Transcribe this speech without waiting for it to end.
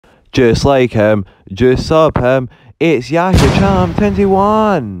Just like him, just sub him, it's Yahia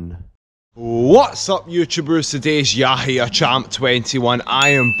Champ21. What's up YouTubers, today's Yahia Champ21. I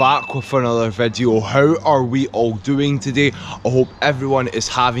am back with another video. How are we all doing today? I hope everyone is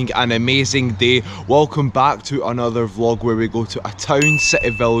having an amazing day. Welcome back to another vlog where we go to a town, city,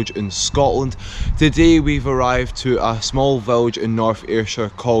 village in Scotland. Today we've arrived to a small village in North Ayrshire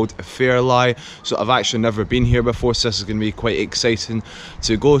called Fairlie. So I've actually never been here before, so this is going to be quite exciting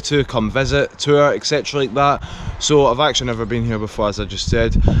to go to, come visit, tour, etc. like that. So I've actually never been here before, as I just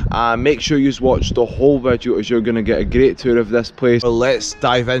said. Make sure you watch the whole video as you're going to get a great tour of this place. But let's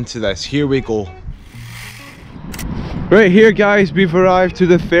dive into this. Here we go. Right here guys, we've arrived to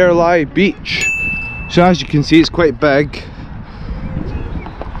the Fairlie beach. So as you can see, it's quite big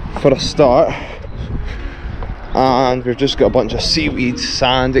for a start, and we've just got a bunch of seaweed,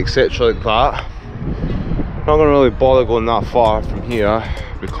 sand, etc. like that. I'm not going to really bother going that far from here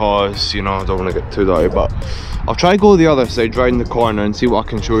because, you know, I don't want to get too dirty, but I'll try to go the other side, round the corner, and see what I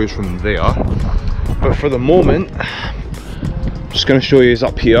can show you from there. But for the moment, I'm just going to show you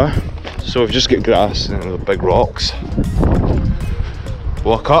up here. So we've just got grass and the big rocks.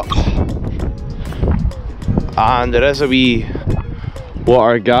 Walk up, and there is a wee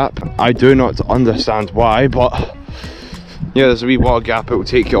water gap. I do not understand why, but yeah, there's a wee water gap. It will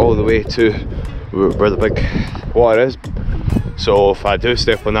take you all the way to where the big water is. So if I do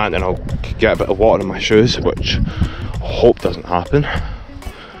step on that, then I'll get a bit of water in my shoes, which I hope doesn't happen.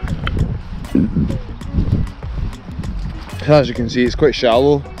 So as you can see, it's quite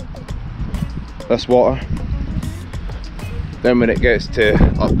shallow, this water. Then when it gets to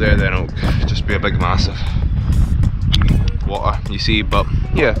up there, then it'll just be a big massive water, you see. But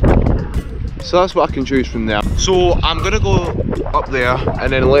yeah, so that's what I can choose from there. So I'm gonna go up there,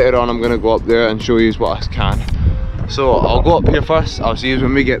 and then later on I'm gonna go up there and show you what I can. So I'll go up here first. I'll see you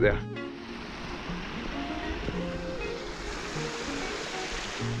when we get there.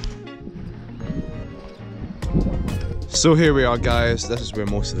 So here we are guys, this is where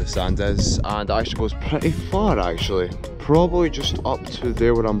most of the sand is, and it actually goes pretty far actually. Probably just up to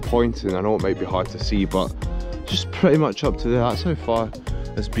there where I'm pointing. I know it might be hard to see, but just pretty much up to there. That's how far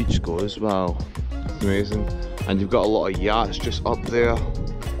this beach goes. Wow, it's amazing. And you've got a lot of yachts just up there.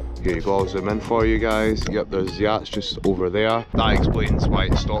 Here you go, I'll zoom in for you guys. Yep, there's yachts just over there. That explains why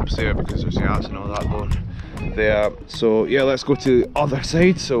it stops there, because there's yachts and all that going there. So yeah, let's go to the other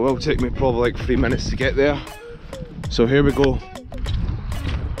side. So it'll take me probably like 3 minutes to get there. So here we go.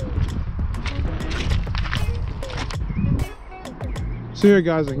 So here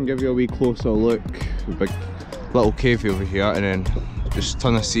guys, I can give you a wee closer look. A big little cave over here, and then just a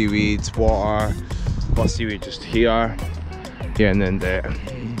ton of seaweeds, water, got seaweed just here. Yeah, and then the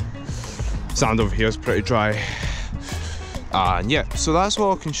sand over here is pretty dry. And yeah, so that's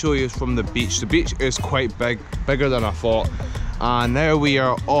what I can show you from the beach. The beach is quite big, bigger than I thought. And now we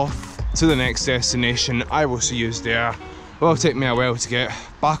are off to the next destination. I will see you there. It will take me a while to get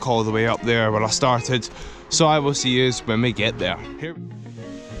back all the way up there where I started. So I will see you when we get there. Here.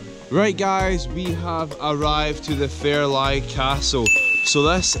 Right guys, we have arrived to the Fairlie Castle. So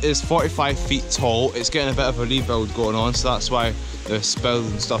this is 45 feet tall. It's getting a bit of a rebuild going on, so that's why there's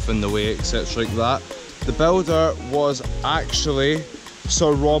building stuff in the way, etc. like that. The builder was actually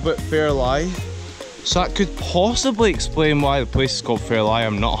Sir Robert Fairlie, so that could possibly explain why the place is called Fairlie.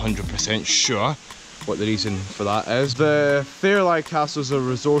 I'm not 100% sure what the reason for that is. The Fairlie Castle is a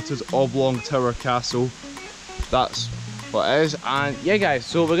resorted oblong tower castle. That's what it is. And yeah guys,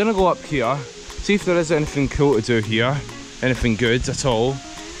 so we're gonna go up here, see if there is anything cool to do here, anything good at all.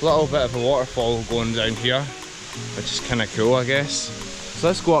 A little bit of a waterfall going down here, which is kind of cool, I guess. So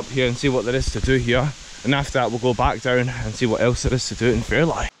let's go up here and see what there is to do here, and after that we'll go back down and see what else there is to do in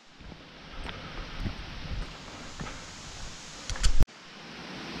Fairlie.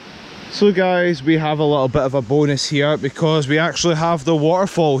 So guys, we have a little bit of a bonus here because we actually have the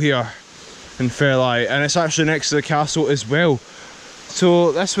waterfall here in Fairlie, and it's actually next to the castle as well.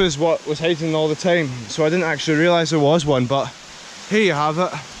 So this was what was hiding all the time, so I didn't actually realise there was one, but here you have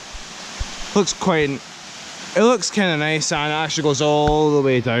it. Looks quite, it looks kind of nice, and it actually goes all the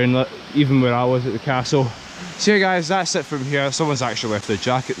way down, even where I was at the castle. So yeah guys, that's it from here. Someone's actually left their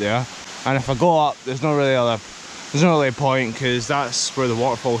jacket there, and if I go up, there's not really a point, because that's where the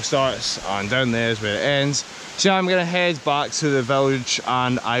waterfall starts and down there is where it ends. So I'm gonna head back to the village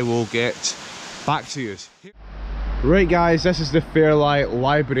and I will get back to you. Right guys, this is the Fairlie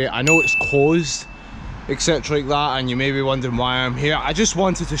Library. I know it's closed, etc. like that, and you may be wondering why I'm here. I just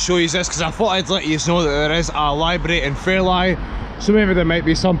wanted to show you this because I thought I'd let you know that there is a library in Fairlie, so maybe there might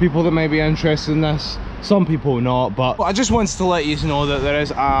be some people that might be interested in this. some people not, but I just wanted to let you know that there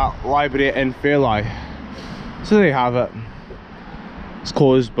is a library in Fairlie. So there you have it. It's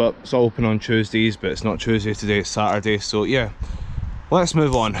closed, but it's open on Tuesdays, but it's not Tuesday today, it's Saturday. So yeah, let's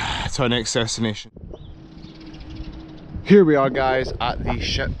move on to our next destination. Here we are, guys, at the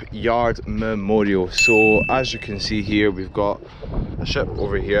Shipyard Memorial. So as you can see here, we've got a ship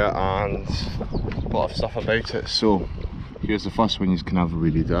over here and a lot of stuff about it. So here's the first one, you can have a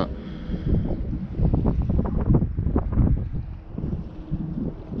read at.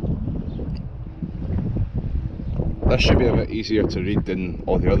 This should be a bit easier to read than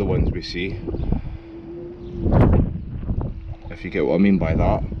all the other ones we see, if you get what I mean by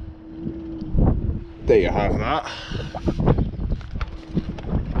that. There you have that.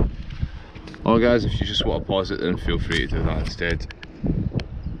 Oh guys, if you just want to pause it, then feel free to do that instead.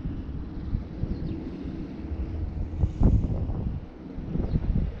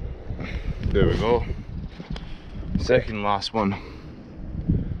 There we go. Second last one.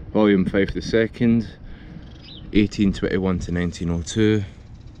 Volume 5 the second. 1821 to 1902.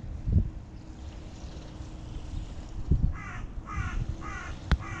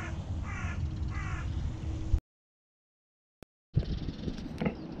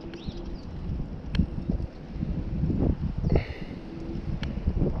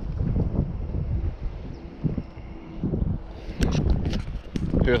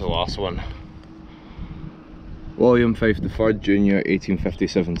 Here's the last one. Volume 5 the 3rd, Junior,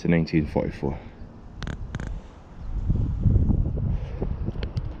 1857 to 1944.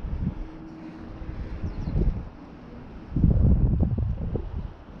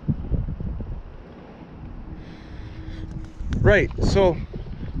 Right, so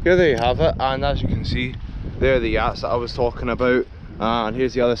here there you have it, and as you can see, there are the yachts that I was talking about, and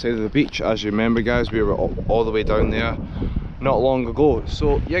here's the other side of the beach. As you remember, guys, we were all the way down there not long ago.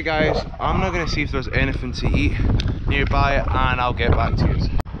 So yeah guys, I'm now going to see if there's anything to eat nearby and I'll get back to you.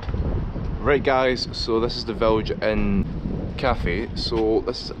 Right guys, so this is the Village Inn Cafe. So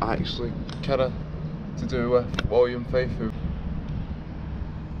this is actually kind of to do with Volume 5 food.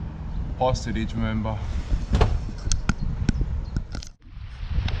 Pause to read, remember.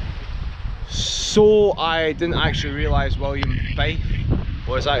 So I didn't actually realise Volume 5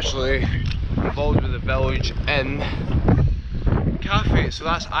 was actually involved with the Village Inn Cafe, so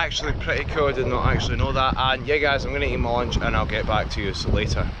that's actually pretty cool. I did not actually know that. And yeah guys, I'm gonna eat my lunch and I'll get back to you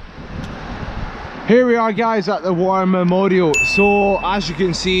later. Here we are guys at the Waterfall Memorial. So as you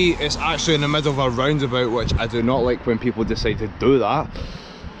can see, it's actually in the middle of a roundabout, which I do not like when people decide to do that.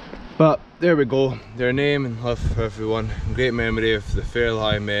 But there we go, their name and love for everyone. In great memory of the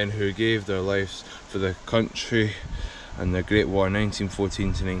Fairlie men who gave their lives for the country and the Great War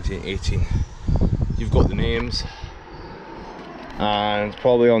 1914 to 1918. You've got the names. And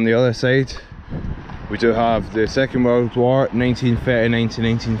probably on the other side we do have the Second World War 1939 to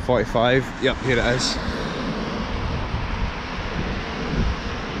 1945. Yep, here it is.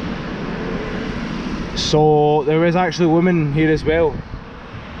 So there is actually women here as well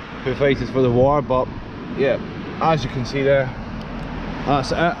who fighted for the war, but yeah, as you can see there,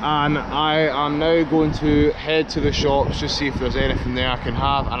 that's it. And I am now going to head to the shops, just see if there's anything there I can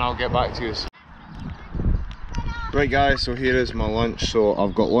have, and I'll get back to you. Right guys, so here is my lunch. So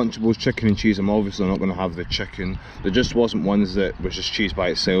I've got Lunchables chicken and cheese. I'm obviously not going to have the chicken. There just wasn't ones that was just cheese by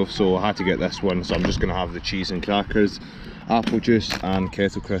itself, so I had to get this one. So I'm just going to have the cheese and crackers, apple juice and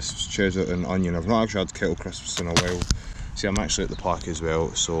kettle crisps, cheddar and onion. I've not actually had kettle crisps in a while. See, I'm actually at the park as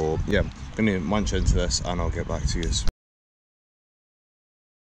well, so yeah, I'm going to munch into this and I'll get back to you.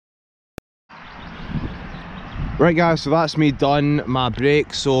 Right guys, so that's me done my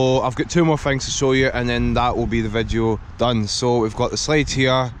break. So I've got 2 more things to show you and then that will be the video done. So we've got the slides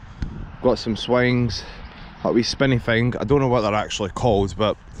here, got some swings, that wee spinny thing. I don't know what they're actually called,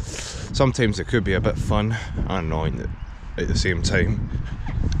 but sometimes it could be a bit fun and annoying at the same time.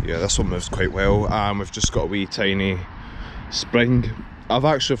 Yeah, this one moves quite well. And we've just got a wee tiny spring. I've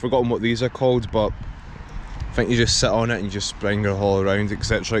actually forgotten what these are called, but I think you just sit on it and you just spring it all around,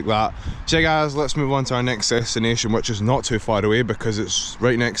 etc. like that. So yeah guys, let's move on to our next destination, which is not too far away because it's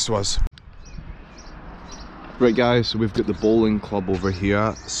right next to us. Right guys, so we've got the bowling club over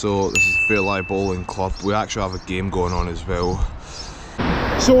here. So this is Fairlie Bowling Club. We actually have a game going on as well.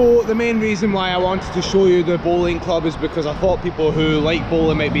 So the main reason why I wanted to show you the bowling club is because I thought people who like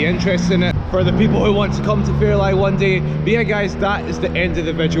bowling might be interested in it. For the people who want to come to Fairlie one day. But yeah guys, that is the end of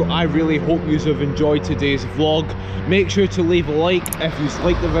the video. I really hope you have enjoyed today's vlog. Make sure to leave a like if you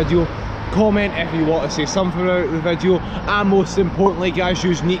like the video. comment if you want to say something about the video, and most importantly guys,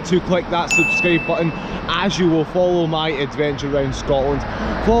 you need to click that subscribe button, as you will follow my adventure around Scotland.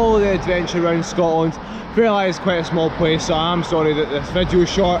 Follow the adventure around Scotland. Fairlie is quite a small place, so I'm sorry that this video is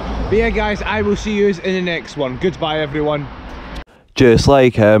short, but yeah guys, I will see you in the next one. Goodbye everyone. Just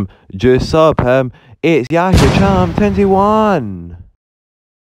like him, just sub him, it's Yahia Champ21.